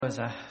As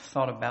I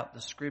thought about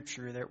the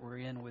scripture that we're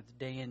in with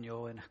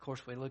Daniel, and of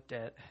course we looked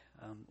at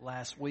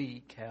last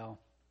week how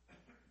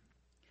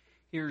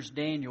here's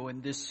Daniel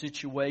in this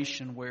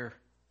situation where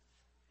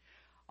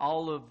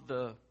all of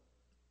the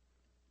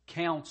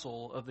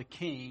counsel of the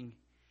king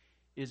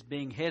is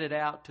being headed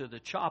out to the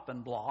chopping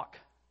block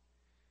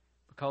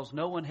because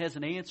no one has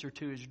an answer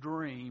to his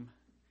dream.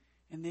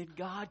 And then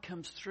God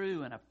comes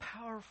through in a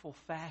powerful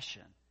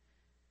fashion.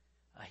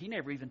 He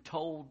never even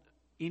told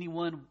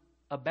anyone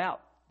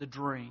about the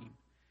dream.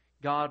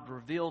 God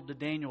revealed to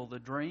Daniel the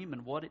dream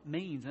and what it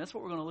means. And that's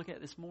what we're going to look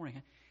at this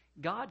morning.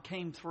 God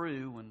came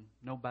through when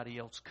nobody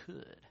else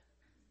could.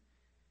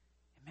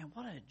 And man,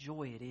 what a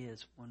joy it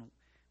is when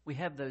we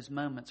have those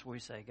moments where we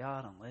say,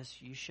 God, unless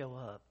you show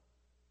up,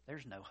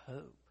 there's no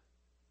hope.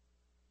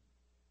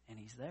 And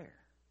He's there.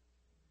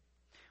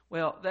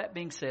 Well, that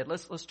being said,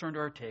 let's turn to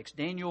our text.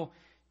 Daniel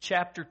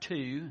chapter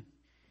 2,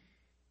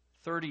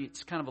 30,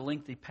 it's kind of a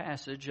lengthy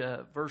passage,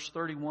 verse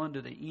 31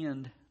 to the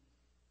end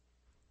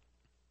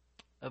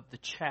of the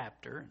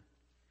chapter.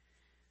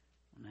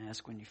 I'm going to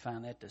ask when you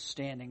find that to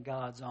stand in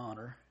God's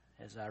honor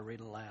as I read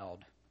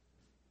aloud.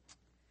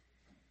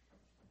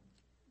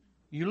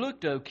 You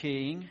looked, O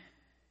king,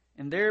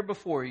 and there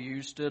before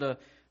you stood a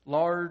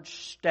large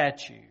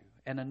statue,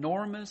 an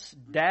enormous,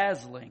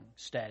 dazzling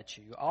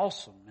statue,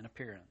 awesome in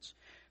appearance.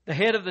 The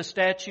head of the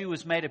statue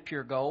was made of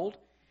pure gold,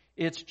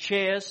 its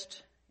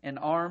chest and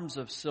arms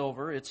of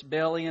silver, its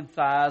belly and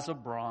thighs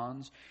of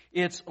bronze,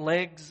 its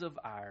legs of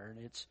iron,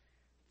 its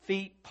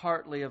feet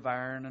partly of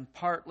iron and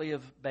partly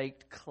of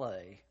baked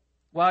clay.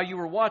 While you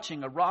were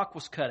watching, a rock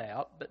was cut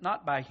out, but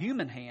not by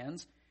human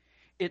hands.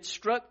 It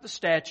struck the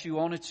statue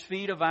on its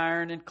feet of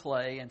iron and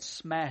clay and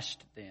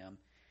smashed them.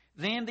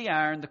 Then the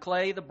iron, the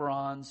clay, the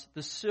bronze,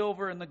 the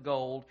silver, and the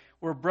gold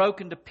were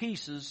broken to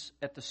pieces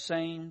at the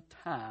same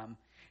time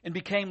and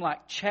became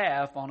like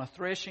chaff on a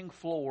threshing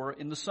floor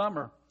in the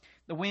summer.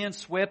 The wind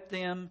swept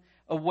them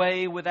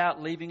away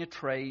without leaving a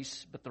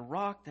trace, but the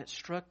rock that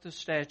struck the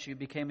statue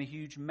became a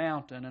huge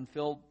mountain and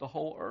filled the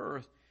whole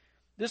earth.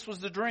 This was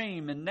the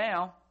dream, and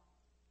now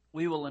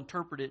we will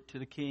interpret it to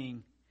the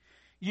king.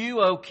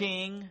 You, O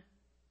king,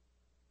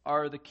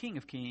 are the King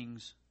of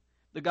kings.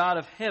 The God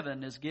of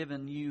heaven has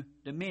given you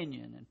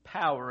dominion and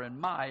power and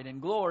might and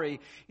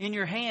glory. In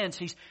your hands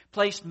He's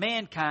placed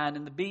mankind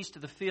and the beasts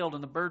of the field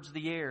and the birds of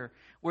the air.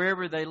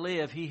 Wherever they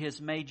live, He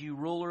has made you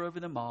ruler over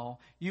them all.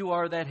 You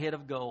are that head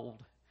of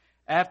gold.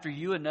 After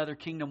you, another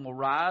kingdom will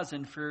rise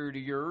inferior to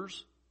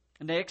yours.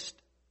 Next,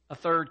 a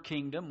third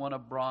kingdom, one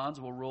of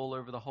bronze, will rule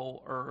over the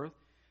whole earth.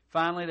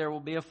 Finally, there will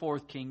be a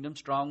fourth kingdom,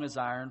 strong as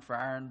iron, for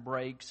iron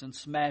breaks and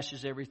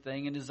smashes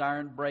everything, and as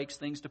iron breaks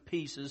things to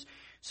pieces,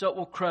 so it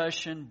will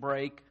crush and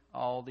break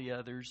all the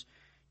others.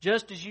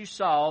 Just as you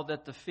saw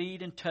that the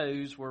feet and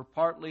toes were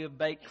partly of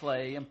baked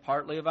clay and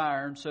partly of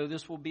iron, so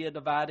this will be a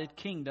divided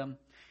kingdom.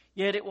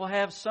 Yet it will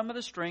have some of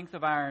the strength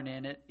of iron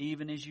in it,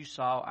 even as you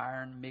saw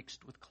iron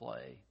mixed with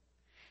clay.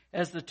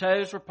 As the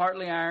toes were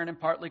partly iron and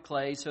partly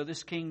clay, so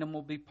this kingdom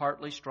will be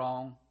partly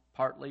strong,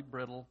 partly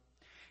brittle.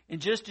 And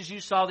just as you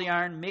saw the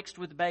iron mixed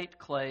with baked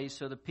clay,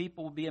 so the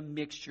people will be a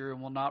mixture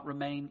and will not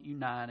remain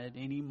united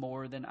any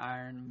more than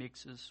iron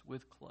mixes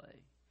with clay.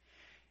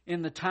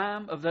 In the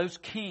time of those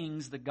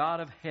kings, the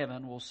God of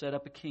heaven will set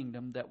up a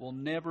kingdom that will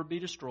never be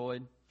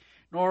destroyed,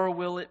 nor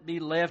will it be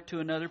left to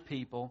another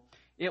people.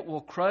 It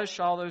will crush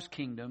all those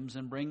kingdoms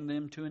and bring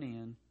them to an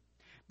end,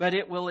 but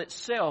it will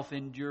itself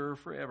endure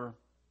forever.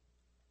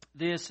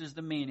 This is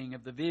the meaning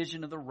of the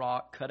vision of the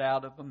rock cut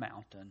out of a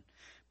mountain,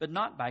 but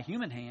not by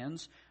human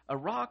hands, a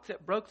rock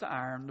that broke the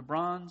iron, the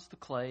bronze, the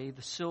clay,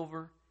 the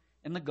silver,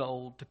 and the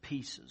gold to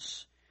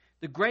pieces.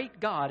 The great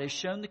God has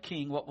shown the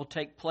king what will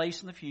take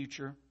place in the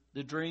future.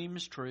 The dream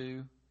is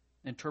true,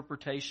 the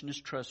interpretation is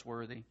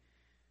trustworthy.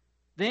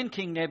 Then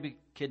King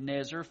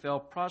Nebuchadnezzar fell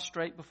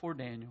prostrate before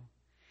Daniel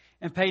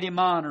and paid him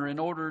honor and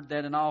ordered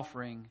that an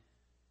offering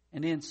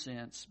and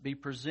incense be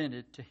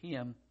presented to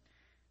him.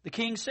 The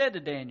king said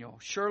to Daniel,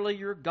 surely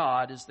your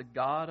God is the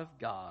God of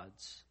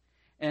gods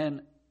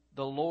and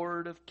the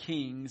Lord of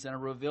kings and a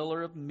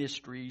revealer of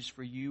mysteries,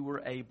 for you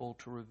were able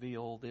to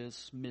reveal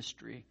this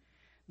mystery.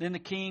 Then the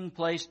king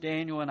placed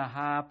Daniel in a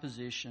high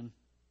position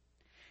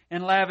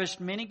and lavished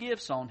many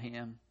gifts on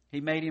him.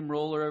 He made him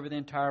ruler over the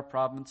entire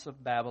province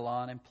of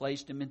Babylon and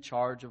placed him in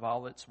charge of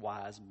all its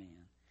wise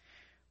men.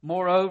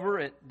 Moreover,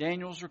 at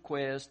Daniel's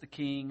request, the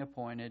king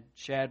appointed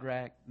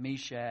Shadrach,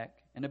 Meshach,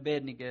 and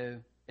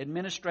Abednego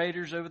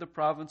administrators over the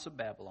province of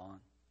Babylon,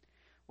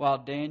 while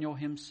Daniel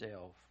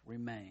himself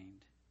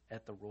remained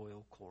at the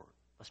royal court.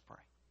 Let's pray.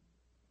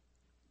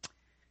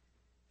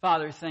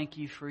 Father, thank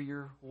you for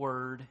your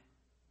word.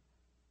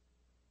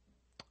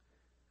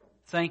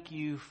 Thank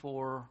you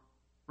for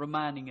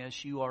reminding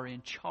us you are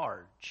in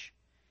charge.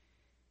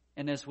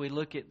 And as we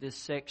look at this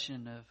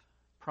section of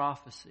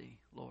prophecy,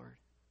 Lord,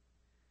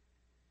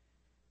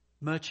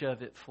 much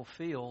of it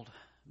fulfilled,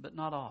 but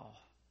not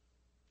all.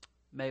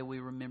 May we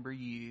remember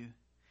you.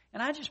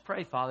 And I just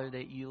pray, Father,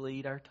 that you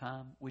lead our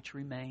time, which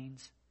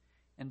remains,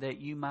 and that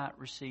you might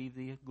receive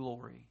the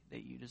glory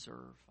that you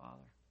deserve,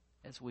 Father.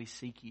 as we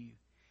seek you.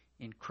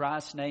 In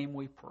Christ's name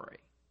we pray.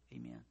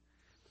 Amen.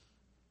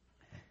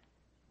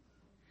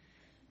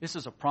 This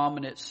is a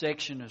prominent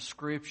section of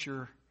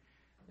Scripture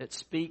that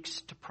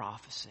speaks to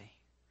prophecy,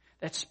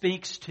 that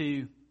speaks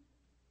to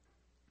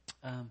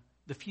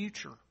the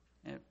future.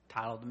 The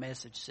title of the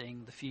message,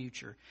 Seeing the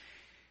Future.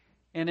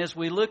 And as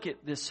we look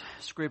at this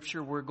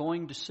Scripture, we're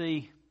going to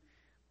see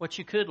what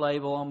you could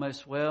label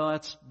almost, well,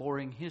 that's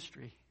boring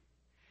history.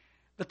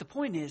 But the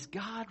point is,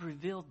 God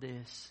revealed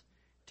this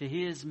to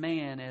His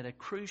man at a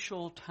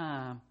crucial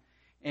time,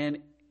 and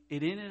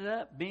it ended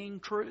up being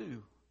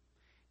true.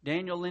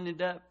 Daniel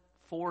ended up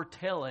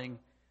foretelling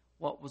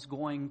what was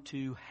going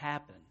to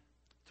happen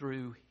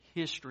through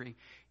history,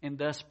 and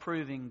thus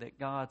proving that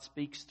God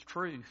speaks the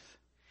truth.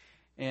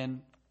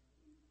 And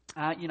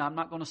I'm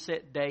not going to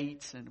set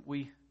dates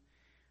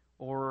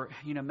or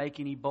make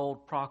any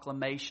bold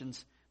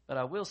proclamations, but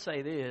I will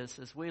say this: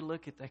 as we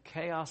look at the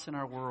chaos in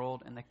our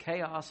world and the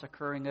chaos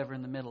occurring over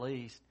in the Middle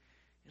East,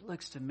 it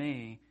looks to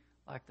me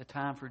like the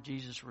time for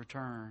Jesus'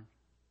 return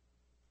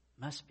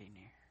must be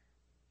near.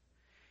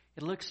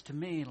 It looks to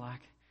me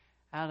like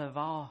out of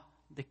all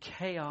the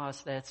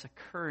chaos that's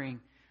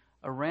occurring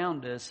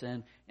around us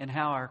and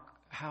how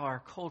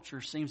our culture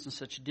seems in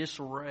such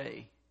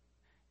disarray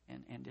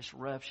and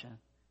disruption,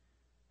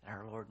 that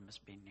our Lord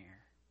must be near.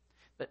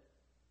 But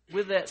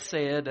with that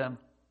said,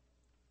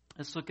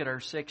 let's look at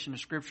our section of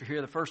Scripture here.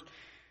 The first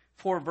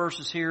 4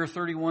 verses here,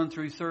 31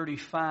 through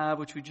 35,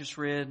 which we just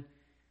read.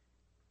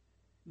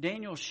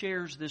 Daniel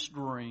shares this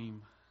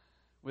dream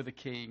with the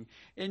king.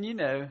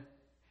 And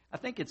I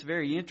think it's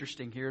very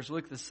interesting here as we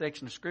look at this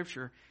section of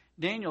Scripture.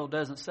 Daniel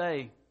doesn't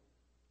say,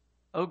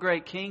 "Oh,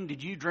 great king,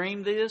 did you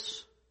dream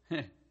this?"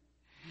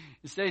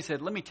 Instead he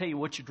said, "Let me tell you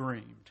what you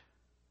dreamed."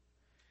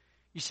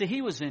 You see,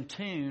 he was in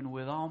tune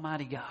with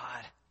Almighty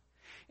God.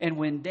 And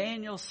when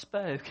Daniel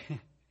spoke,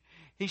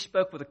 he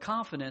spoke with a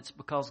confidence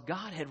because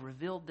God had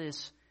revealed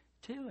this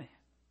to him.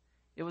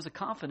 It was a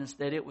confidence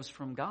that it was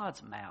from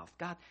God's mouth,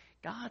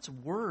 God's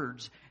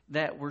words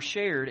that were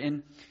shared.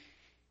 And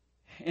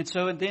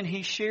so then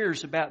he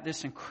shares about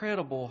this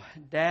incredible,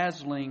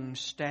 dazzling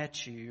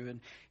statue.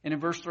 And in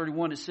verse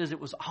 31 it says it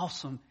was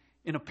awesome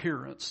in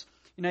appearance.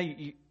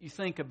 You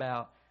think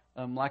about,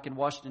 like in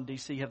Washington,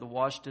 D.C., you have the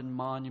Washington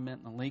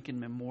Monument and the Lincoln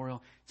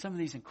Memorial. Some of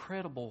these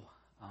incredible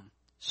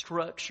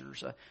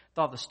structures. I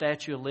thought the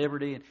Statue of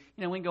Liberty.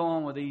 And we can go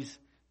on with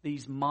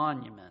these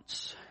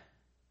monuments.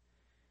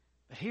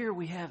 But here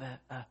we have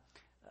a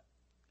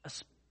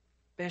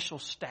special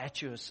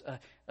statue,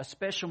 a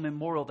special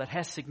memorial that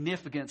has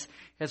significance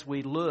as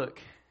we look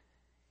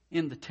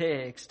in the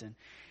text.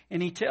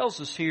 And he tells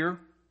us here,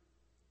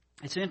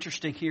 it's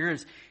interesting here,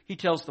 as he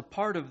tells the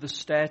parts of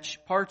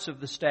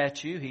the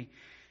statue. He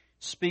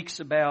speaks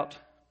about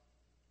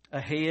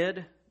a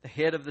head, the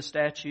head of the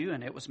statue,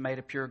 and it was made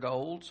of pure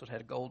gold, so it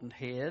had a golden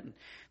head. And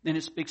then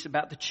it speaks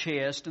about the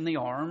chest and the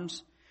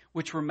arms,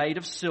 which were made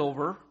of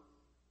silver.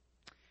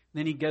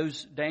 Then he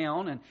goes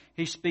down and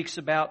he speaks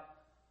about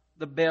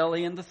the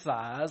belly and the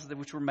thighs,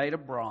 which were made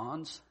of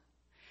bronze.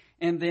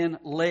 And then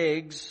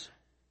legs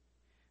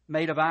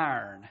made of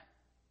iron.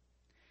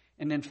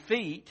 And then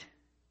feet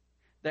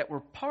that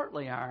were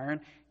partly iron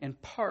and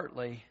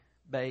partly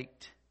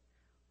baked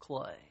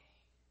clay.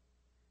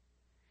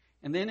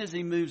 And then as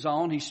he moves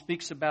on, he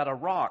speaks about a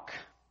rock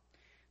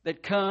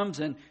that comes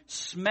and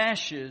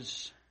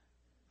smashes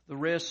the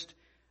rest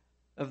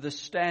of the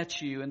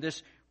statue. And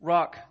this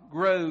rock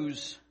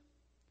grows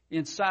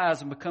in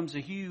size and becomes a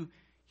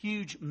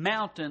huge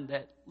mountain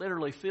that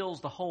literally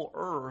fills the whole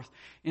earth.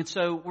 And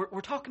so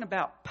we're talking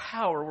about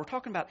power. We're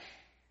talking about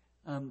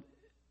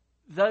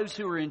those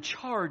who are in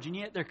charge. And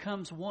yet there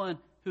comes one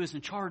who is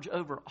in charge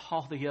over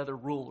all the other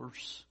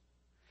rulers.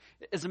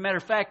 As a matter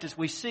of fact, as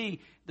we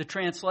see the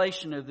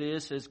translation of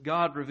this, as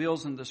God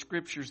reveals in the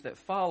Scriptures that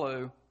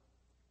follow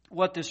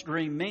what this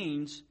dream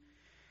means,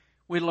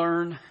 we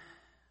learn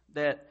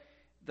that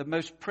the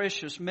most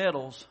precious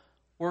metals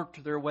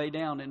worked their way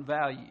down in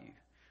value,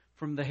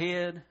 from the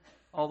head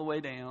all the way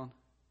down,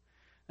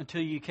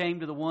 until you came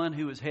to the one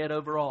who was head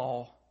over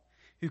all,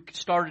 who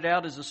started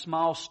out as a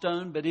small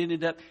stone but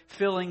ended up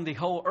filling the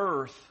whole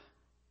earth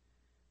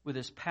with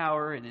His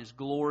power and His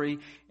glory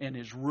and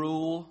His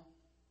rule,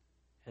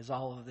 as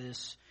all of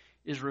this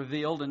is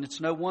revealed. And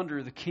it's no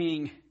wonder the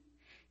king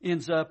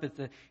ends up at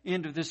the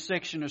end of this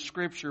section of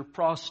Scripture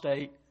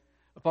prostrate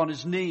upon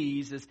his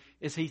knees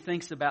as he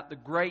thinks about the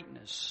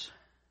greatness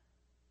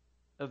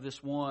of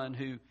this one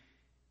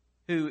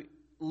who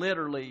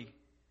literally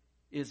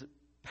is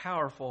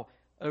powerful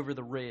over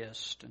the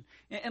rest.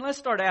 And let's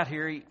start out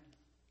here.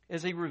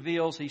 As he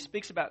reveals, he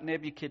speaks about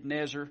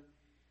Nebuchadnezzar.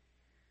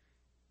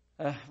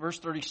 Verse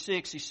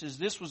 36, he says,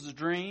 "This was the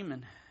dream,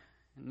 and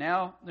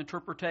now the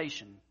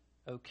interpretation,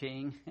 O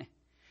king."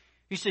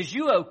 He says,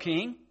 "You, O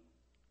king,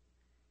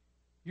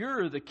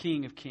 you're the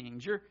King of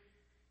kings. He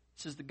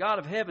says, the God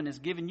of heaven has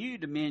given you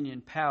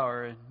dominion,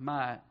 power, and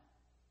might,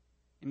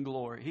 and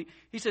glory."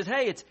 He says,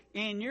 hey, it's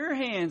in your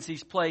hands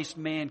He's placed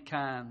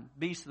mankind,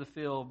 beasts of the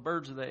field,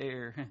 birds of the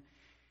air.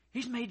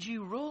 He's made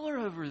you ruler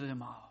over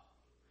them all.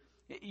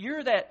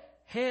 You're that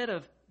head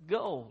of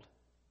gold.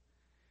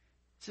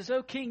 He says,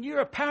 "Oh, king, you're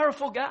a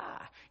powerful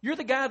guy. You're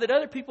the guy that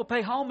other people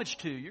pay homage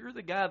to. You're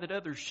the guy that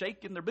others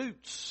shake in their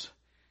boots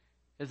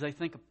as they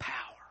think of power."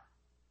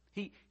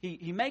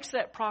 He makes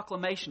that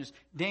proclamation as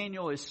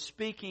Daniel is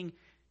speaking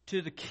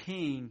to the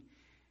king.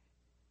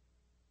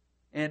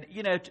 And,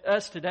 to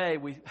us today,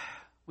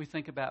 we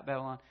think about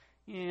Babylon,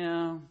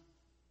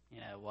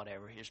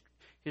 whatever,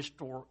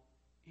 history,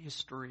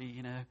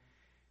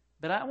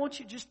 But I want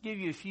you to just give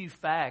you a few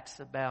facts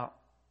about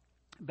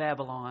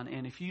Babylon.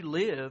 And if you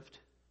lived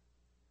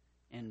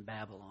in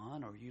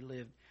Babylon or you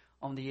lived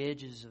on the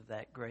edges of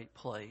that great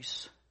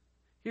place,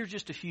 here's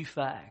just a few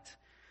facts.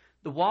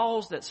 The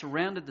walls that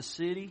surrounded the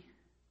city,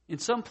 in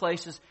some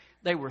places,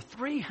 they were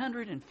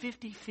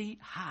 350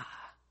 feet high.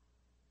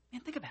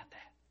 Man, think about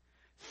that.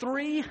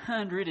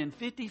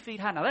 350 feet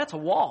high. Now, that's a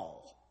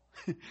wall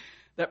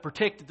that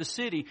protected the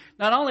city.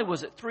 Not only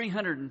was it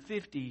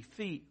 350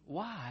 feet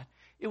wide,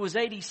 it was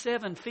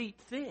 87 feet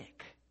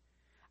thick.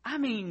 I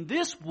mean,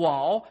 this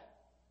wall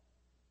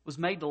was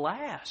made to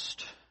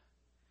last.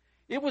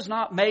 It was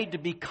not made to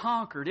be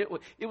conquered.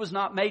 It was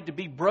not made to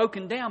be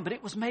broken down, but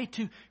it was made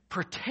to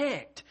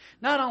protect.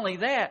 Not only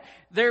that,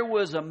 there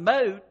was a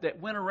moat that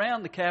went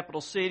around the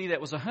capital city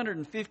that was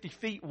 150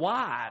 feet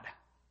wide.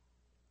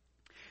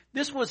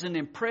 This was an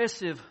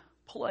impressive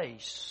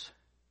place.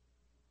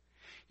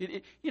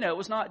 It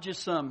was not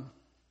just some,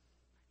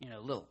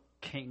 little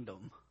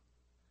kingdom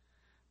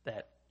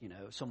that,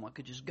 someone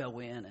could just go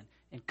in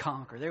and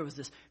conquer. There was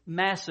this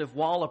massive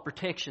wall of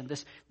protection,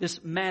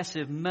 this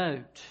massive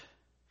moat.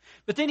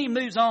 But then he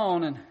moves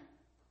on and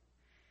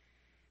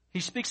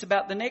he speaks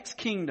about the next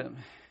kingdom.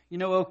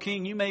 O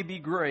king, you may be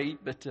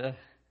great, but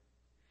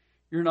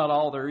you're not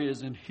all there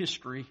is in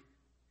history.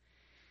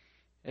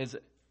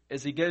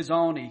 As he goes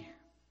on,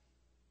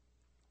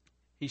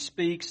 he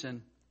speaks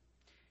and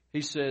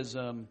he says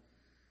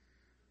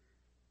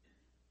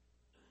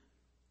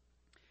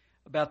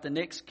about the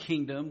next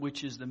kingdom,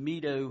 which is the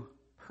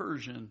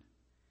Medo-Persian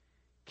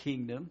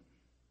kingdom.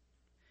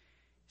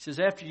 He says,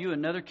 "After you,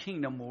 another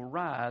kingdom will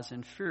rise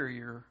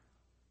inferior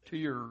to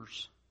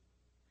yours."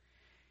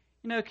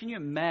 Can you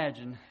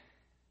imagine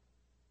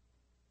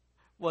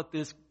what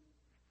this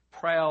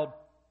proud,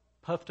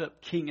 puffed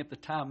up king at the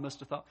time must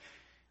have thought?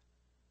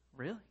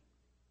 Really?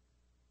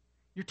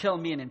 You're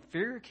telling me an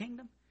inferior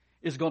kingdom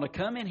is going to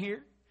come in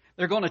here?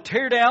 They're going to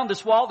tear down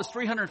this wall that's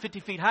 350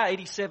 feet high,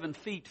 87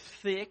 feet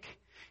thick,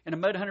 and a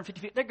moat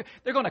 150 feet.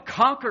 They're going to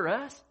conquer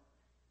us?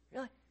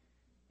 Really?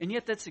 And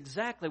yet that's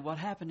exactly what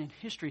happened in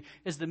history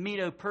as the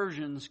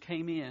Medo-Persians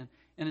came in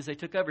and as they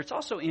took over. It's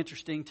also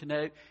interesting to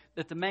note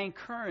that the main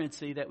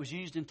currency that was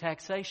used in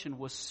taxation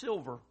was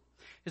silver,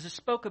 as it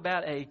spoke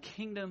about a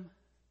kingdom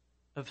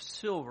of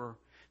silver.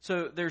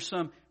 So there's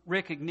some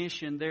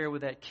recognition there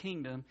with that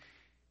kingdom.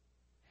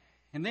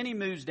 And then he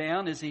moves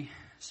down as he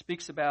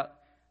speaks about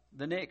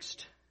the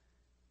next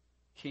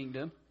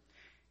kingdom.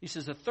 He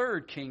says, "A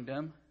third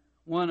kingdom,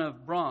 one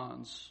of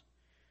bronze,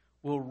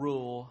 will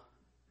rule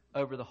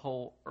over the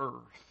whole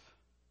earth."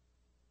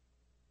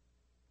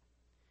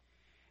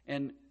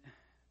 And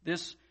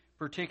this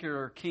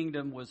particular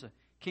kingdom was a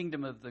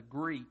kingdom of the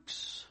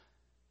Greeks.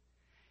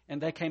 And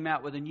they came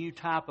out with a new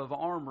type of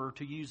armor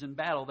to use in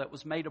battle that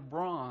was made of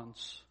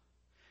bronze,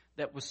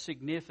 that was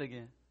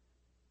significant.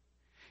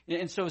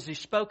 And so as he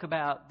spoke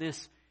about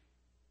this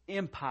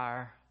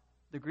empire,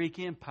 the Greek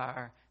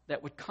Empire,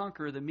 that would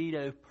conquer the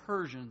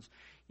Medo-Persians,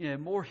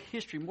 more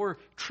history, more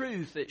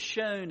truth that's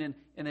shown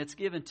and that's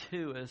given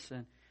to us.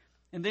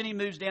 And then he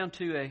moves down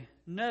to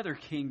another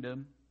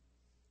kingdom.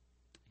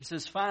 He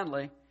says,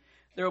 "Finally,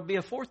 there will be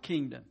a fourth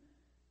kingdom,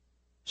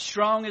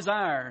 strong as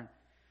iron.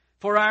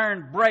 For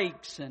iron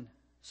breaks and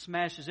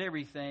smashes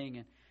everything,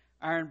 and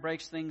iron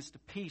breaks things to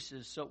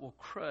pieces, so it will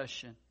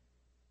crush and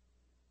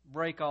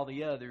break all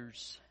the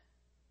others."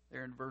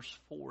 There in verse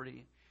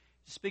 40.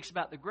 He speaks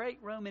about the great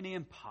Roman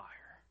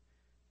Empire.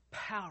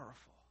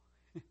 Powerful.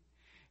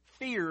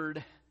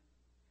 Feared.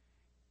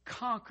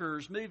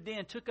 Conquerors moved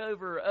in, took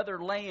over other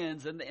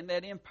lands, and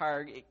that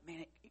empire,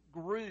 it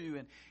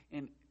grew,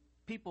 and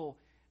people,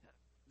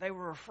 they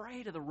were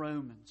afraid of the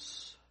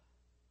Romans.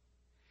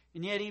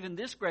 And yet even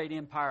this great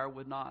empire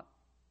would not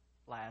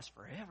last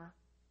forever.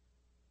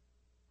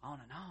 On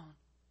and on.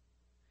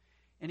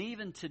 And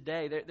even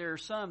today, there are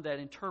some that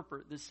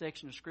interpret this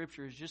section of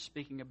Scripture as just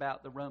speaking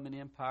about the Roman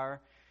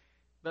Empire.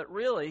 But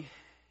really,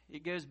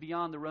 it goes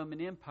beyond the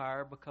Roman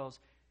Empire because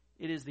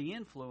it is the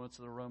influence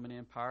of the Roman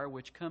Empire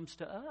which comes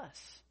to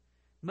us.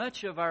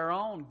 Much of our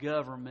own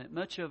government,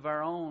 much of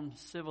our own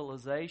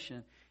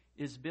civilization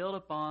is built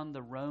upon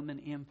the Roman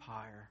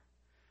Empire,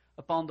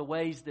 upon the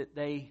ways that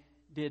they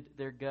did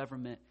their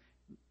government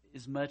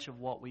is much of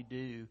what we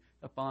do,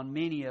 upon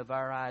many of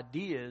our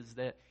ideas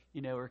that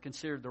are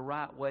considered the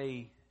right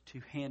way to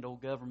handle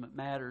government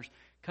matters,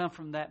 come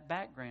from that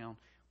background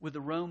with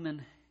the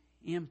Roman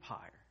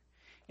Empire.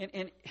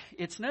 And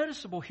it's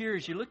noticeable here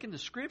as you look in the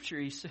Scripture,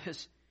 he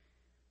says,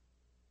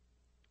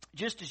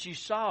 just as you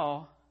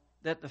saw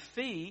that the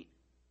feet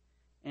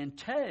and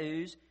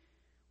toes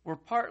were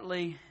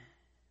partly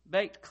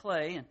baked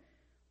clay and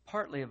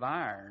partly of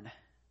iron.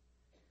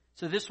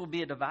 So this will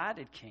be a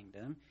divided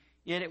kingdom,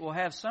 yet it will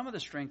have some of the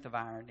strength of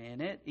iron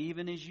in it,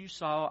 even as you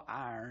saw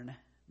iron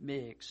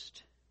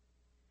mixed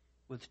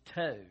with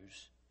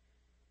toes.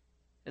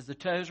 As the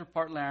toes are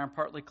partly iron,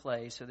 partly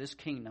clay, so this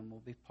kingdom will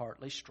be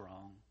partly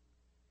strong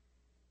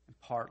and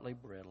partly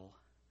brittle.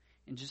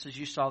 And just as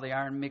you saw the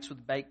iron mixed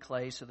with baked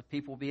clay, so the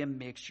people will be a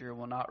mixture,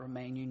 will not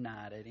remain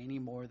united any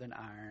more than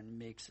iron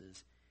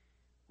mixes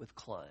with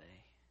clay.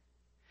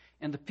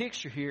 And the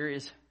picture here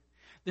is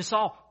this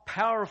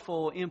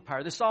all-powerful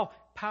empire, this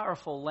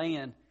all-powerful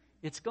land,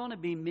 it's going to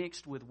be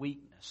mixed with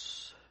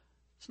weakness.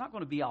 It's not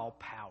going to be all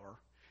power.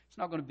 It's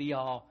not going to be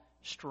all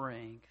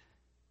strength.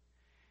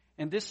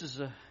 And this is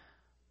a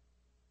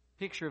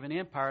picture of an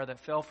empire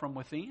that fell from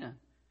within.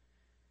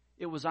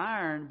 It was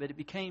iron, but it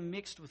became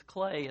mixed with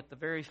clay at the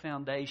very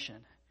foundation,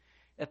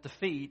 at the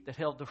feet that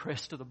held the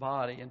rest of the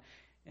body.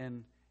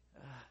 And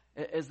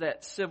as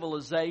that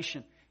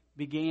civilization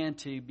began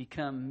to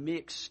become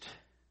mixed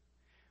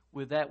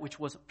with that which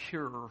wasn't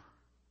pure,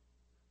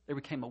 there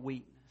became a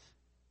weakness.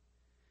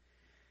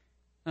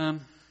 As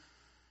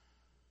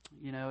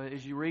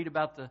you read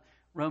about the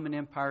Roman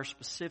Empire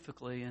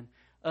specifically and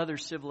other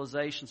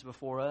civilizations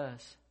before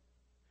us,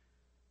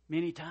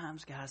 many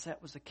times, guys,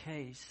 that was the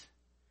case.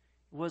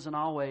 It wasn't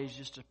always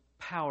just a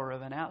power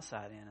of an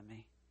outside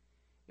enemy.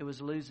 It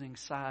was losing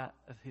sight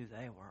of who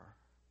they were.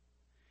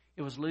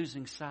 It was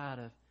losing sight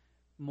of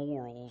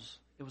morals.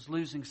 It was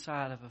losing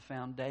sight of a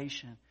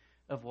foundation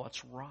of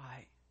what's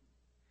right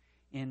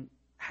in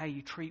how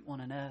you treat one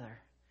another.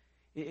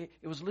 It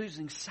was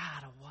losing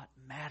sight of what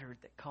mattered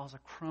that caused a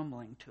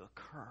crumbling to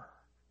occur.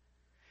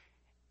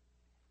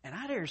 And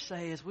I dare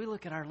say, as we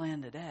look at our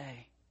land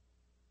today,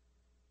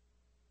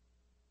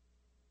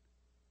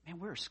 man,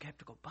 we're a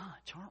skeptical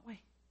bunch, aren't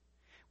we?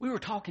 We were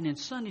talking in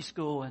Sunday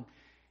school,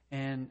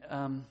 and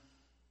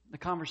the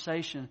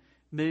conversation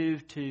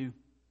moved to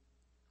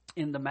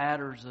in the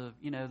matters of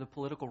the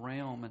political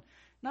realm, and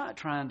not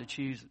trying to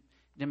choose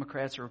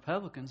Democrats or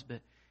Republicans,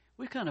 but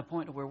we kind of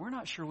point to where we're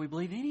not sure we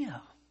believe any of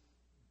them.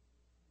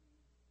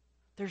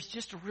 There's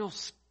just a real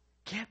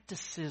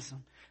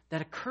skepticism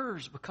that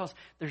occurs because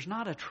there's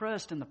not a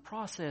trust in the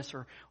process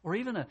or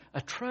even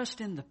a trust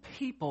in the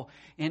people.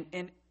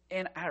 And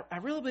I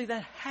really believe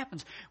that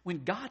happens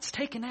when God's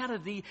taken out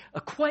of the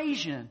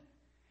equation.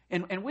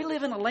 And we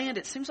live in a land,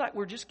 it seems like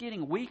we're just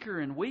getting weaker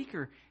and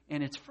weaker,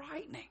 and it's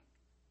frightening.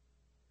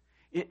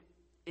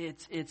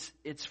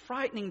 It's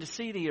frightening to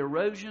see the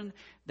erosion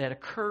that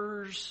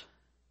occurs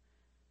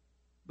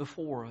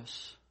before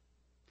us.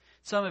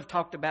 Some have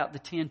talked about the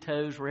 10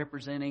 toes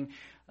representing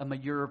a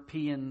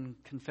European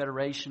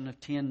confederation of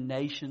 10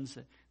 nations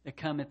that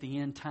come at the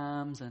end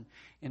times.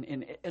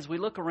 And as we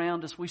look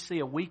around us, we see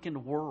a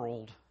weakened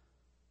world.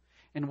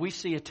 And we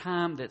see a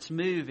time that's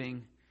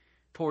moving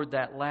toward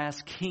that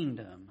last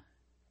kingdom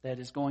that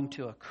is going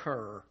to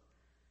occur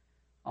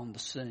on the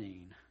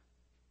scene.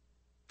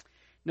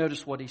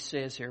 Notice what he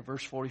says here,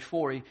 verse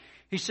 44.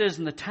 He says,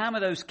 in the time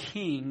of those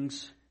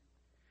kings,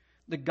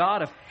 the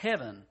God of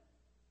heaven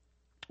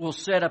will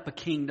set up a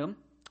kingdom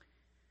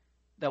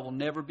that will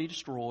never be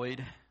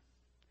destroyed,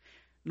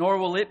 nor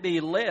will it be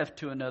left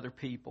to another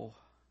people.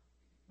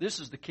 This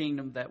is the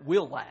kingdom that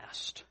will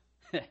last.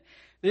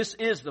 This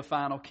is the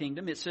final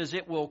kingdom. It says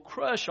it will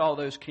crush all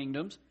those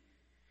kingdoms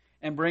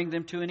and bring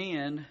them to an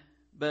end,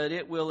 but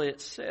it will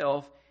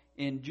itself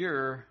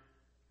endure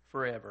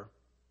forever.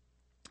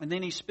 And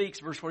then he speaks,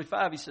 verse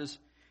 45, he says,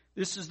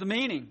 this is the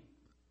meaning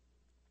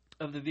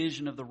of the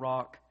vision of the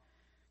rock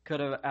cut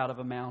out of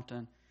a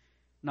mountain,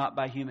 not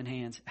by human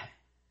hands.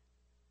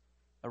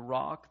 A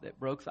rock that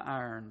broke the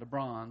iron, the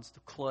bronze,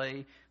 the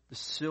clay, the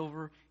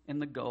silver,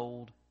 and the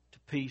gold to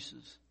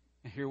pieces.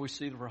 And here we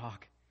see the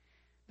rock.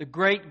 The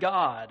great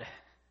God.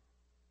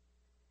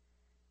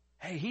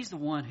 Hey, He's the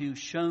one who's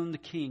shown the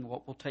king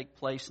what will take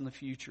place in the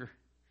future.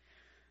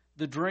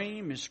 The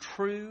dream is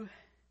true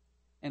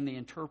and the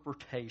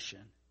interpretation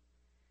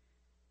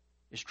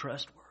is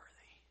trustworthy.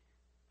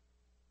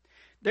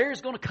 There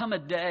is going to come a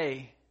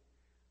day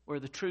where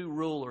the true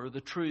ruler,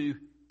 the true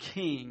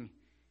king,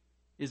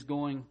 is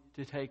going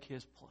to take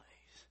his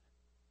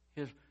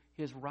place,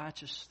 his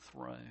righteous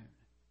throne.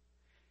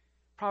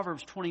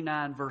 Proverbs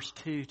 29 verse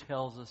 2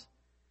 tells us,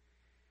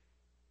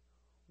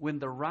 when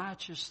the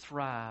righteous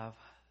thrive,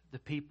 the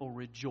people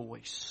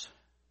rejoice.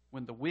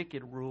 When the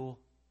wicked rule,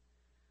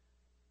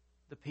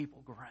 the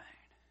people groan.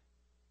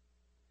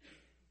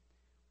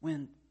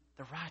 When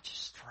the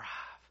righteous thrive,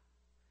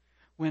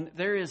 when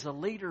there is a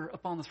leader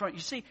upon the throne.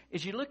 You see,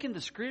 as you look into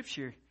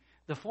Scripture,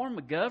 the form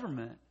of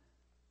government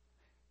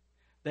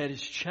that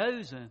is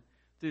chosen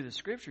through the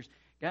Scriptures,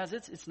 guys,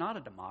 it's not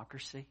a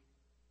democracy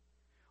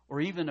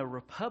or even a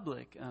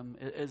republic.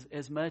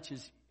 As much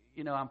as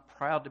I'm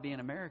proud to be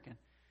an American,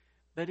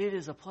 but it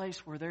is a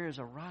place where there is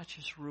a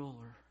righteous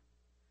ruler,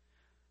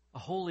 a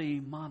holy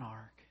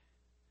monarch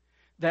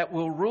that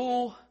will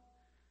rule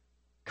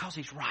because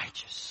he's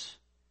righteous,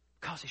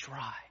 because he's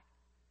right.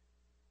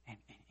 And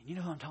you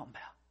know who I'm talking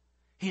about.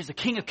 He is the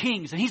King of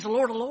Kings and He's the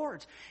Lord of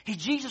Lords. He's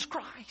Jesus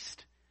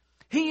Christ.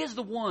 He is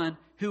the one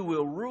who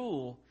will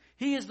rule.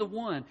 He is the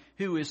one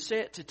who is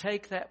set to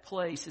take that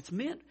place. It's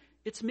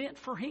meant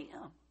for Him.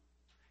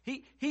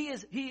 He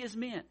is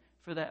meant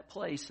for that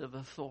place of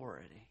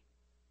authority.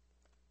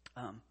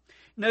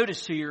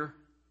 Notice here,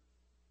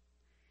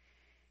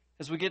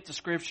 as we get to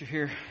Scripture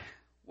here,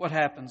 what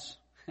happens?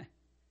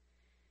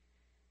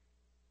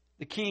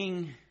 The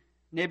king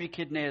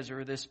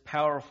Nebuchadnezzar, this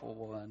powerful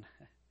one,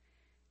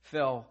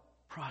 fell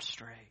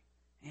prostrate.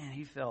 And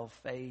he fell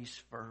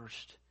face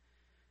first,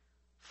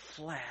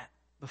 flat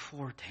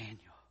before Daniel.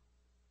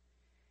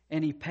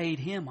 And he paid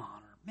him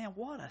honor. Man,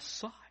 what a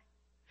sight.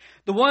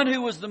 The one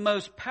who was the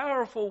most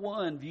powerful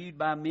one viewed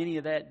by many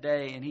of that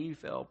day, and he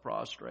fell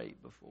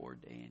prostrate before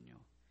Daniel.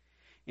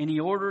 And he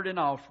ordered an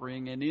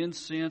offering and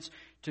incense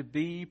to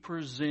be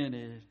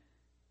presented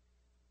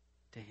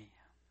to him.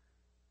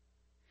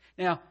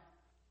 Now,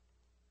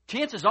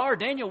 chances are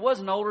Daniel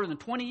wasn't older than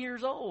 20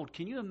 years old.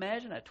 Can you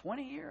imagine a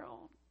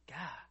 20-year-old guy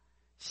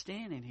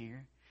standing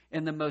here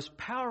and the most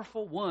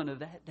powerful one of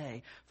that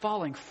day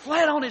falling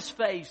flat on his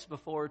face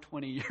before a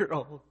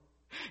 20-year-old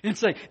and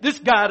saying, this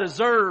guy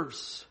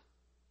deserves,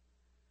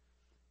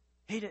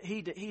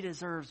 he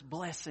deserves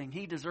blessing.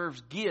 He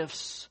deserves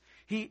gifts.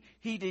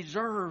 He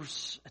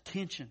deserves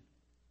attention.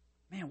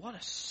 Man, what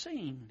a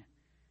scene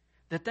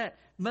that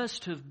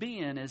must have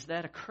been as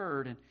that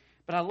occurred.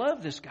 But I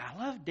love this guy.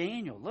 I love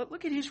Daniel.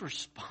 Look at his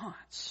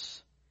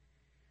response.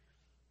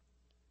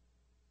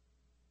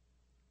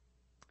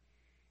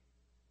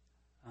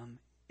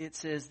 It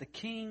says, the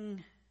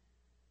king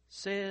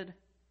said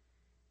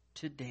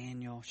to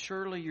Daniel,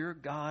 surely your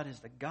God is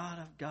the God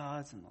of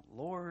gods and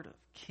the Lord of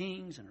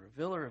kings and a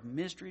revealer of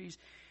mysteries.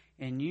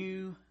 And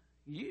you,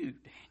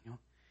 Daniel,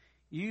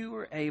 you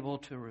were able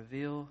to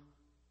reveal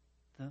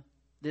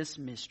this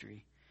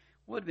mystery.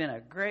 Would have been a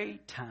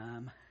great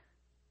time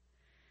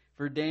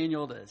for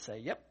Daniel to say,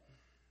 yep,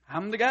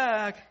 I'm the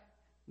guy,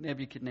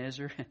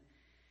 Nebuchadnezzar.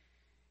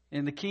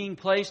 And the king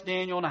placed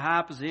Daniel in a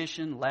high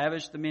position,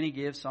 lavished the many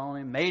gifts on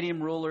him, made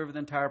him ruler over the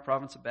entire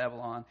province of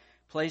Babylon,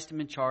 placed him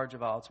in charge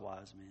of all its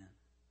wise men.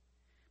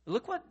 But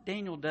look what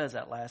Daniel does,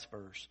 that last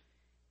verse.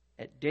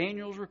 At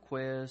Daniel's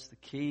request, the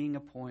king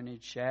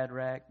appointed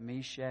Shadrach,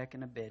 Meshach,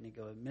 and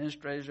Abednego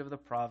administrators of the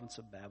province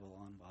of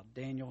Babylon, while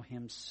Daniel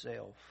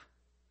himself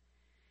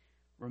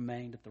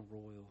remained at the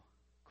royal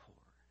court.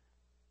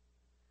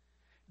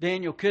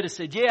 Daniel could have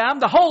said, yeah, I'm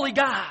the holy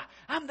guy.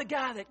 I'm the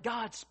guy that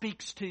God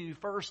speaks to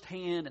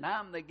firsthand, and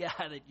I'm the guy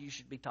that you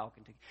should be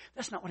talking to.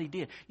 That's not what he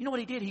did. You know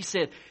what he did? He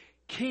said,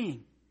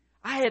 King,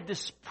 I had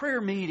this prayer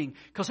meeting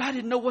because I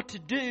didn't know what to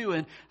do,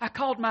 and I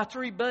called my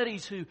 3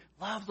 buddies who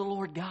love the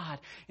Lord God,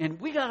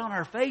 and we got on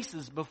our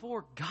faces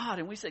before God,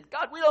 and we said,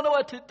 God, we don't know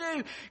what to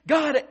do.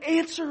 God,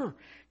 answer.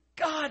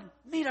 God,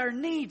 meet our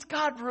needs.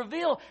 God,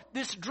 reveal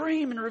this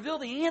dream and reveal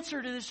the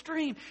answer to this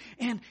dream.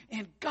 And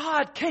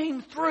God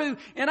came through.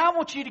 And I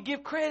want you to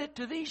give credit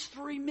to these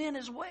 3 men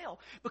as well,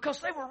 because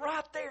they were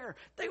right there.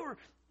 They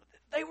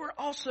were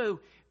also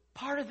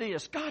part of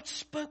this. God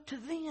spoke to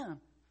them.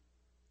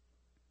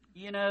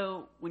 You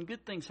know, when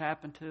good things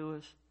happen to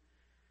us,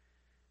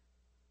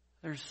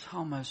 there's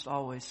almost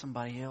always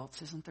somebody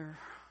else, isn't there?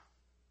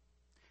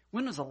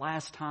 When was the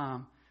last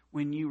time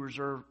when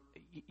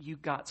you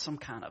got some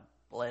kind of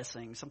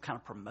blessing, some kind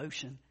of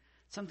promotion,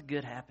 something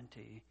good happened to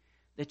you,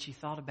 that you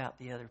thought about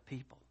the other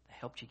people that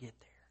helped you get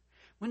there?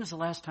 When was the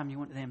last time you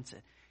went to them and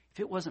said, if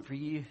it wasn't for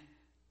you,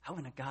 I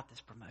wouldn't have got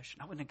this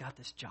promotion. I wouldn't have got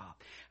this job.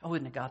 I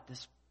wouldn't have got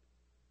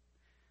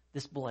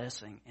this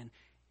blessing. And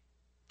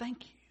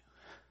thank you.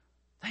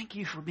 Thank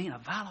you for being a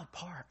vital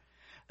part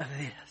of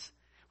this.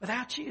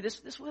 Without you,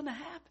 this wouldn't have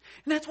happened.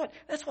 And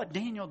that's what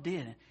Daniel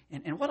did.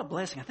 And what a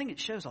blessing. I think it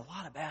shows a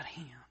lot about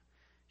him.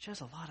 It shows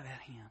a lot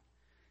about him.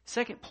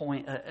 Second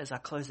point, as I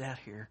close out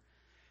here,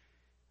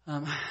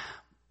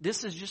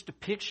 this is just a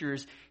picture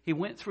as he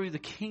went through the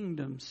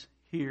kingdoms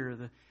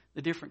here,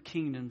 the different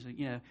kingdoms,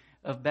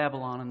 of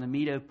Babylon and the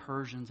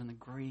Medo-Persians and the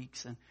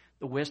Greeks and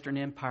the Western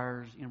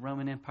empires,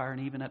 Roman Empire,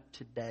 and even up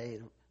today,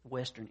 the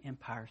Western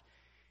empires.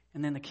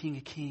 And then the King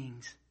of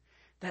Kings.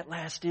 That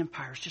last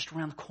empire is just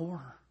around the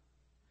corner.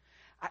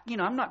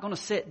 I'm not going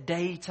to set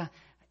dates, and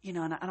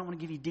I don't want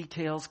to give you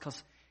details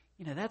because,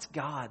 that's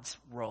God's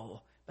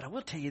role. But I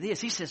will tell you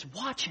this. He says,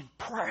 watch and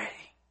pray.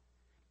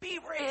 Be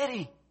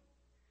ready.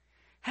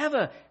 Have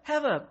a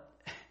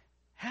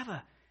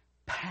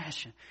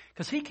passion.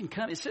 Because he can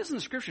come. It says in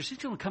the scriptures, he's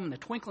going to come in the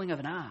twinkling of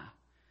an eye.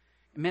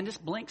 And man, this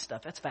blink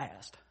stuff, that's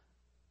fast.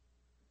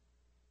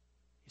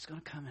 He's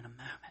going to come in a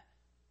moment.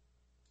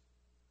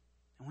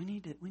 And we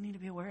need to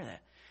be aware of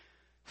that.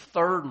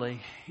 Thirdly,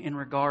 in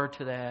regard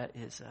to that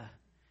is,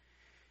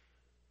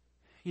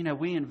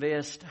 we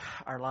invest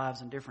our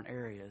lives in different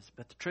areas,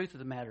 but the truth of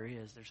the matter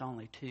is there's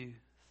only 2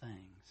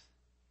 things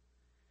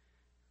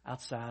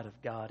outside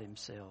of God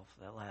himself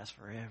that last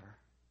forever.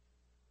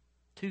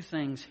 2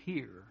 things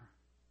here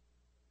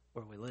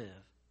where we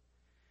live.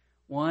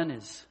 One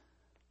is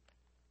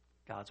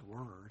God's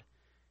Word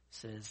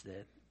says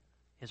that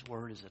His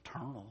Word is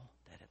eternal,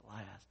 that it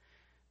lasts.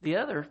 The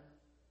other,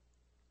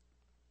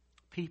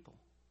 people.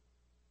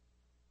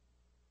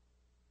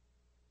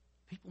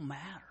 people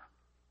matter.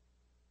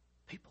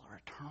 People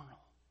are eternal.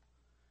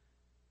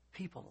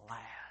 People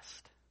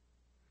last.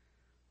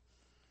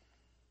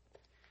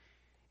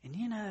 And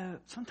you know,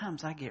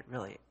 sometimes I get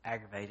really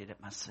aggravated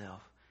at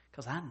myself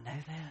because I know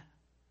that.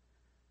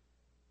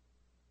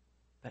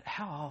 But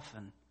how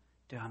often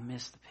do I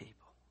miss the people?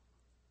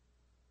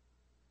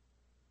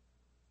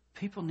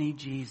 People need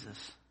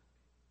Jesus.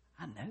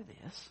 I know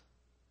this.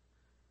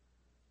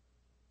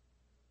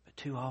 But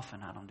too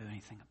often I don't do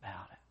anything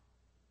about it.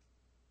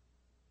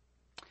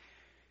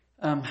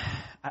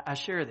 I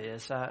share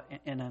this.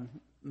 In a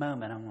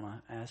moment I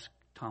want to ask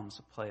Thomas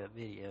to play a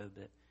video,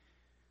 but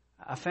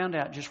I found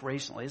out just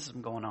recently, this has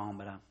been going on,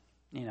 but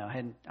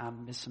I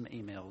missed some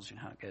emails, you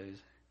know how it goes.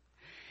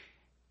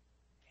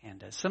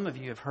 And some of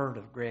you have heard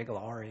of Greg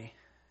Laurie.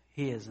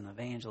 He is an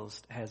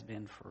evangelist, has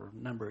been for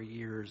a number of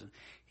years. And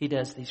he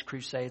does these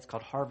crusades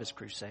called Harvest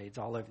Crusades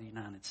all over the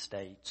United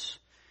States.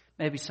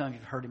 Maybe some of you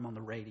have heard him on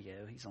the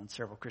radio. He's on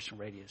several Christian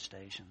radio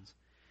stations.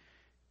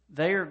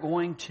 They are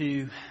going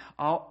to,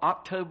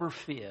 October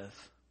 5th,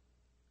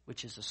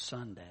 which is a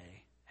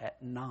Sunday,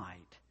 at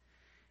night,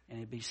 and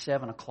it'd be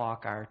 7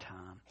 o'clock our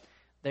time,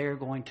 they are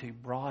going to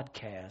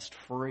broadcast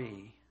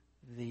free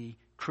the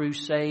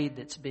crusade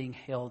that's being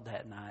held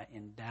that night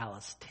in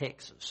Dallas,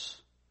 Texas.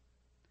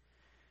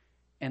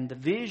 And the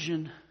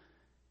vision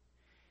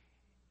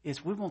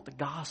is we want the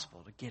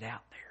gospel to get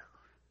out there.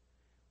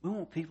 We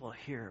want people to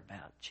hear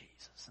about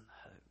Jesus and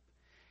the hope.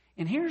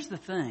 And here's the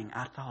thing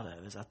I thought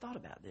of as I thought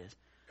about this.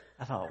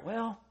 I thought,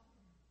 well,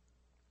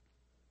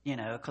 you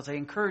know, because they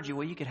encourage you,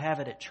 well, you could have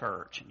it at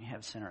church, and you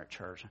have a center at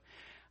church.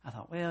 I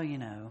thought, well, you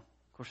know,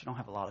 of course we don't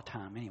have a lot of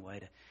time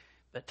anyway,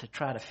 but to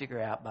try to figure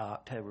out by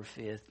October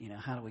 5th, you know,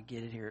 how do we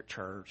get it here at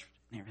church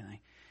and everything.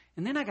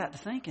 And then I got to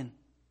thinking,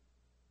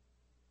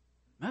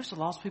 most of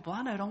the lost people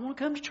I know don't want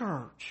to come to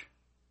church.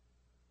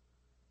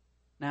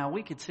 Now,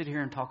 we could sit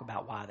here and talk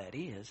about why that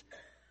is,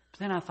 but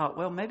then I thought,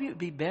 well, maybe it would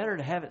be better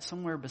to have it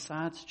somewhere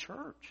besides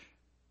church.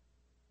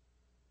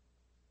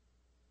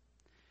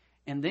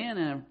 And then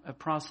in a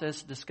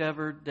process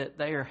discovered that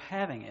they are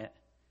having it.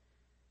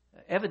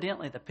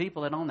 Evidently, the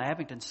people that own the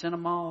Abington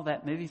Cinema,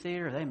 that movie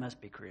theater, they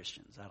must be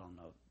Christians. I don't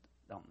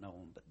know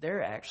them, but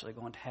they're actually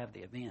going to have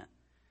the event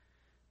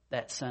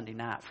that Sunday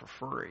night for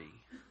free.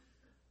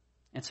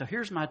 And so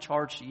here's my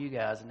charge to you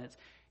guys, and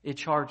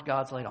it's charge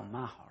God's laid on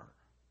my heart.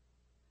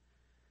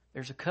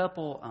 There's a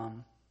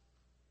couple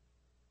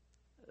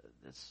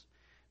that's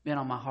been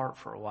on my heart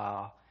for a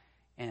while,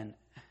 and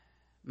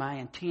my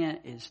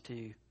intent is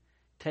to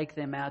take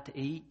them out to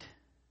eat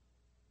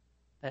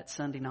that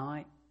Sunday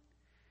night,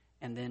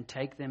 and then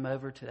take them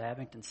over to the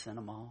Abington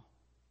Cinema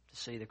to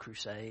see the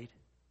crusade.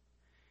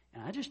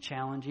 And I just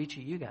challenge each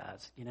of you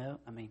guys, you know,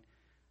 I mean,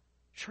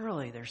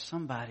 surely there's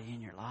somebody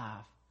in your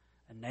life,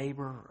 a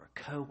neighbor or a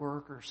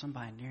coworker or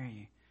somebody near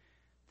you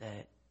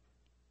that,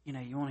 you know,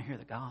 you want to hear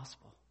the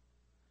gospel.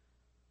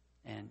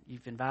 And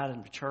you've invited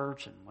them to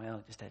church and, well,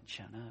 it just hasn't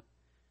shown up.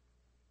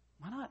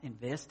 Why not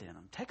invest in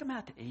them? Take them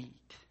out to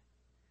eat.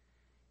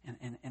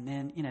 And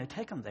then, you know,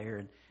 take them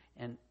there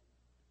and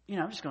you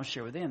know, I'm just going to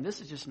share with them.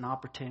 This is just an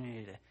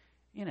opportunity to,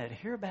 you know, to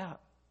hear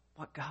about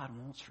what God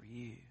wants for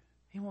you.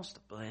 He wants to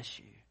bless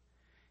you.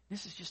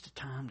 This is just a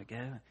time to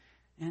go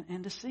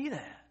and to see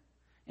that.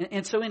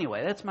 And so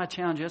anyway, that's my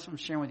challenge. That's what I'm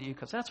sharing with you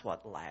because that's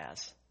what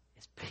lasts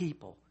is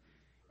people.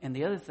 And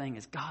the other thing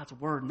is God's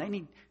word.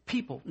 And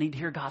people need to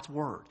hear God's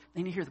word.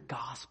 They need to hear the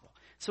gospel.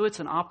 So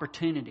it's an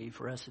opportunity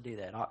for us to do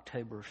that.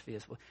 October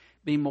 5th will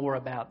be more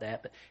about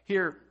that. But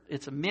here,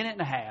 it's a minute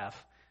and a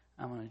half.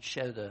 I'm going to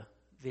show the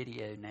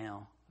video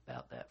now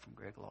about that from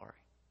Greg Laurie.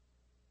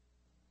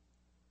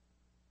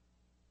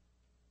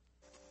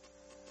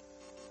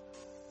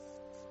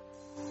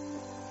 Hey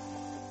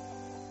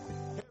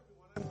everyone,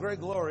 I'm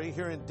Greg Laurie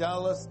here in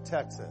Dallas,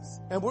 Texas.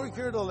 And we're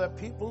here to let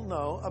people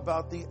know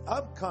about the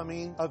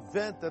upcoming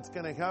event that's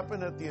going to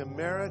happen at the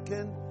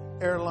American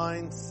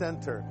Airlines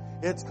Center.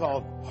 It's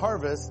called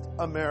Harvest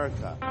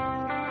America.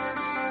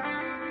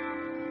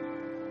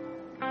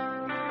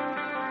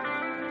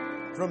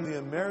 From the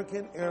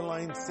American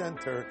Airlines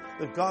Center,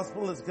 the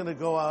gospel is going to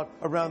go out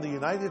around the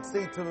United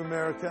States of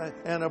America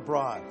and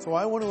abroad. So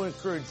I want to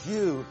encourage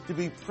you to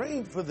be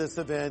praying for this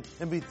event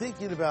and be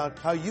thinking about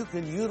how you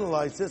can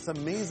utilize this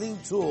amazing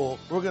tool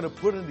we're going to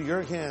put into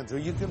your hands, or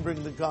you can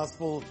bring the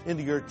gospel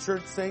into your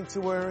church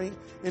sanctuary,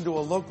 into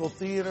a local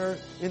theater,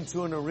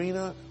 into an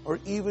arena, or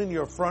even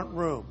your front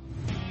room.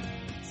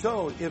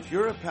 So, if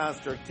you're a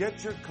pastor,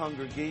 get your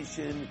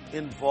congregation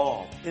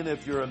involved. And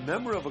if you're a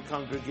member of a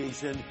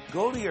congregation,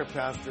 go to your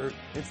pastor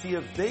and see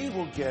if they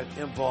will get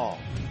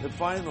involved. And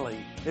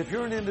finally, if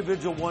you're an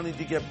individual wanting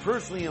to get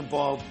personally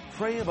involved,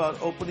 pray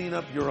about opening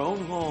up your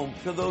own home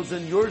to those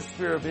in your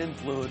sphere of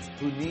influence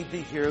who need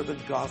to hear the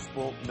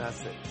gospel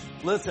message.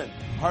 Listen,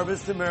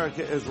 Harvest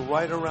America is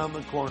right around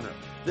the corner.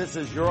 This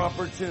is your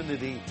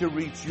opportunity to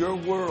reach your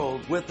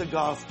world with the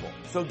gospel.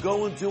 So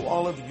go into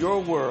all of your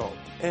world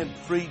and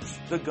preach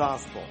the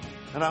gospel.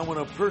 And I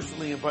want to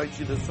personally invite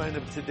you to sign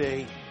up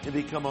today and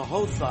become a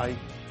host site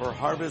for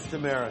Harvest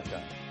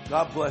America.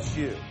 God bless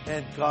you,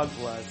 and God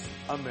bless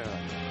America.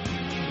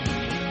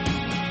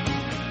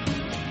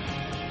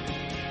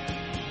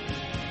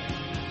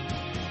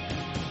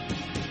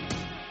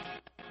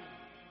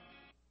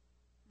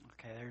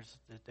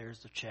 There's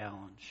the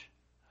challenge.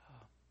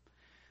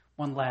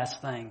 One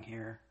last thing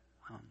here.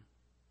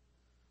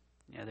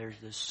 There's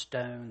this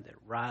stone that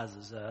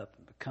rises up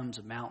and becomes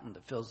a mountain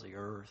that fills the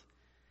earth.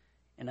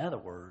 In other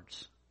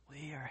words,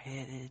 we are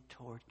headed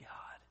toward God.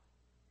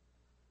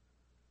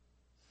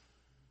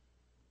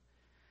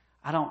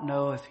 I don't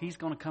know if He's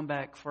going to come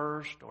back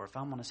first or if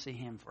I'm going to see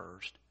Him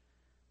first,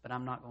 but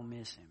I'm not going to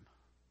miss Him.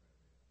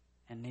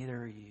 And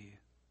neither are you.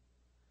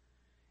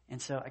 And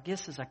so I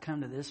guess as I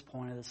come to this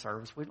point of the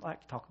service, we'd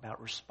like to talk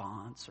about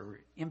response or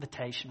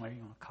invitation, whatever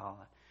you want to call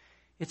it.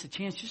 It's a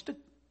chance just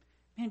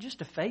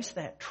to face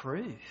that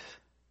truth.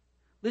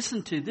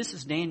 Listen to, this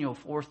is Daniel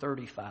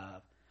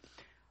 4:35.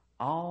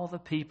 All the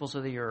peoples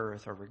of the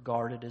earth are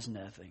regarded as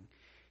nothing.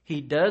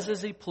 He does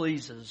as He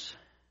pleases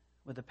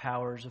with the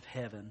powers of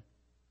heaven.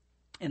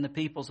 And the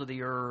peoples of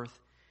the earth,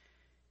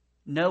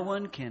 no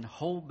one can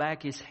hold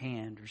back his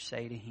hand or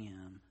say to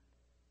Him,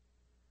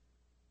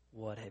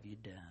 what have you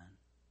done?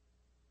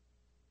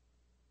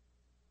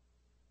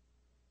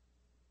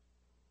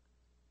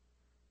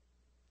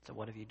 So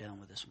what have you done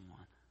with this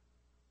one?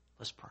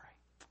 Let's pray.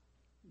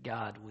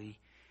 God, we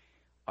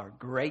are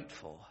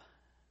grateful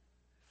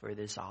for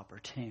this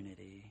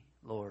opportunity,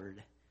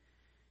 Lord,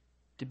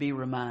 to be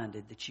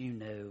reminded that You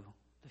know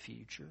the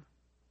future.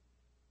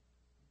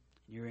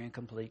 You're in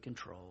complete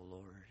control,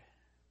 Lord.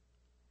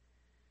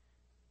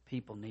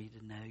 People need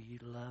to know You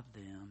love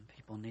them.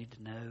 People need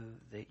to know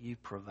that You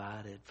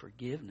provided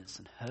forgiveness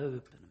and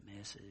hope and a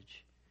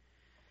message.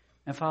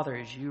 And Father,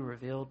 as You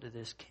revealed to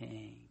this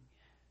king,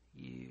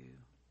 he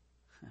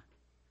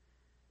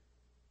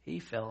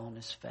fell on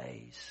his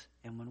face.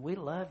 And when we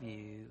love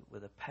You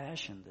with a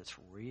passion that's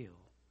real,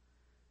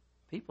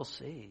 people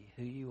see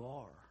who You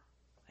are.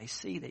 They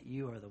see that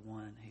You are the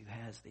one who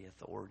has the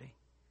authority.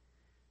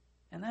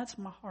 And that's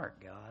my heart,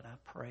 God. I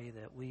pray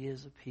that we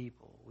as a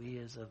people, we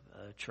as a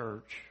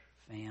church,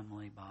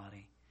 family,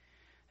 body,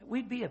 that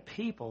we'd be a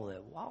people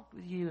that walked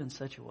with You in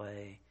such a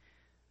way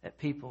that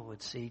people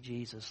would see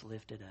Jesus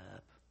lifted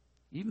up.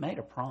 You made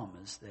a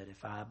promise that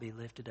if I be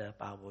lifted up,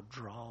 I will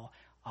draw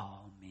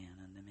all men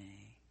unto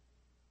Me.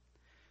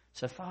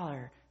 So,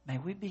 Father, may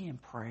we be in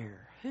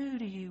prayer. Who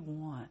do You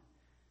want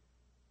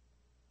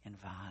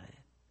invited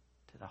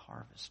to the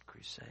Harvest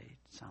Crusade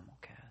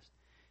simulcast?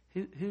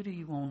 Who do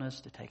You want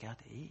us to take out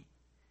to eat?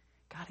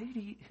 God,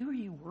 who are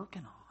You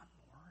working on,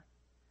 Lord?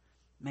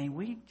 May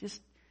we just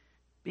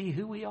be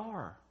who we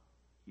are,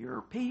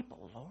 Your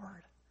people,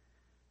 Lord,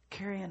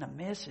 carrying a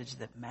message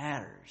that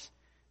matters.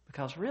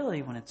 Because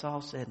really, when it's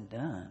all said and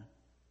done,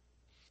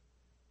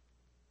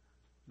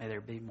 may there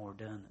be more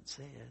done than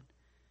said.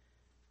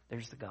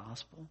 There's the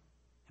gospel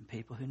and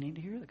people who need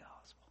to hear the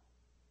gospel.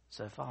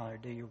 So, Father,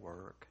 do Your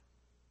work.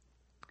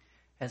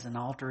 As an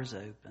altar is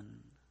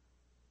open,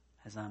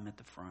 as I'm at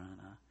the front,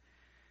 I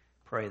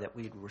pray that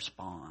we'd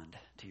respond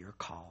to Your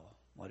call.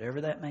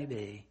 Whatever that may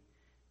be,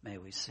 may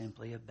we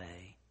simply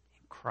obey.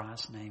 In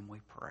Christ's name we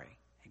pray.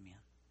 Amen.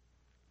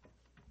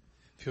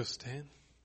 If you'll stand.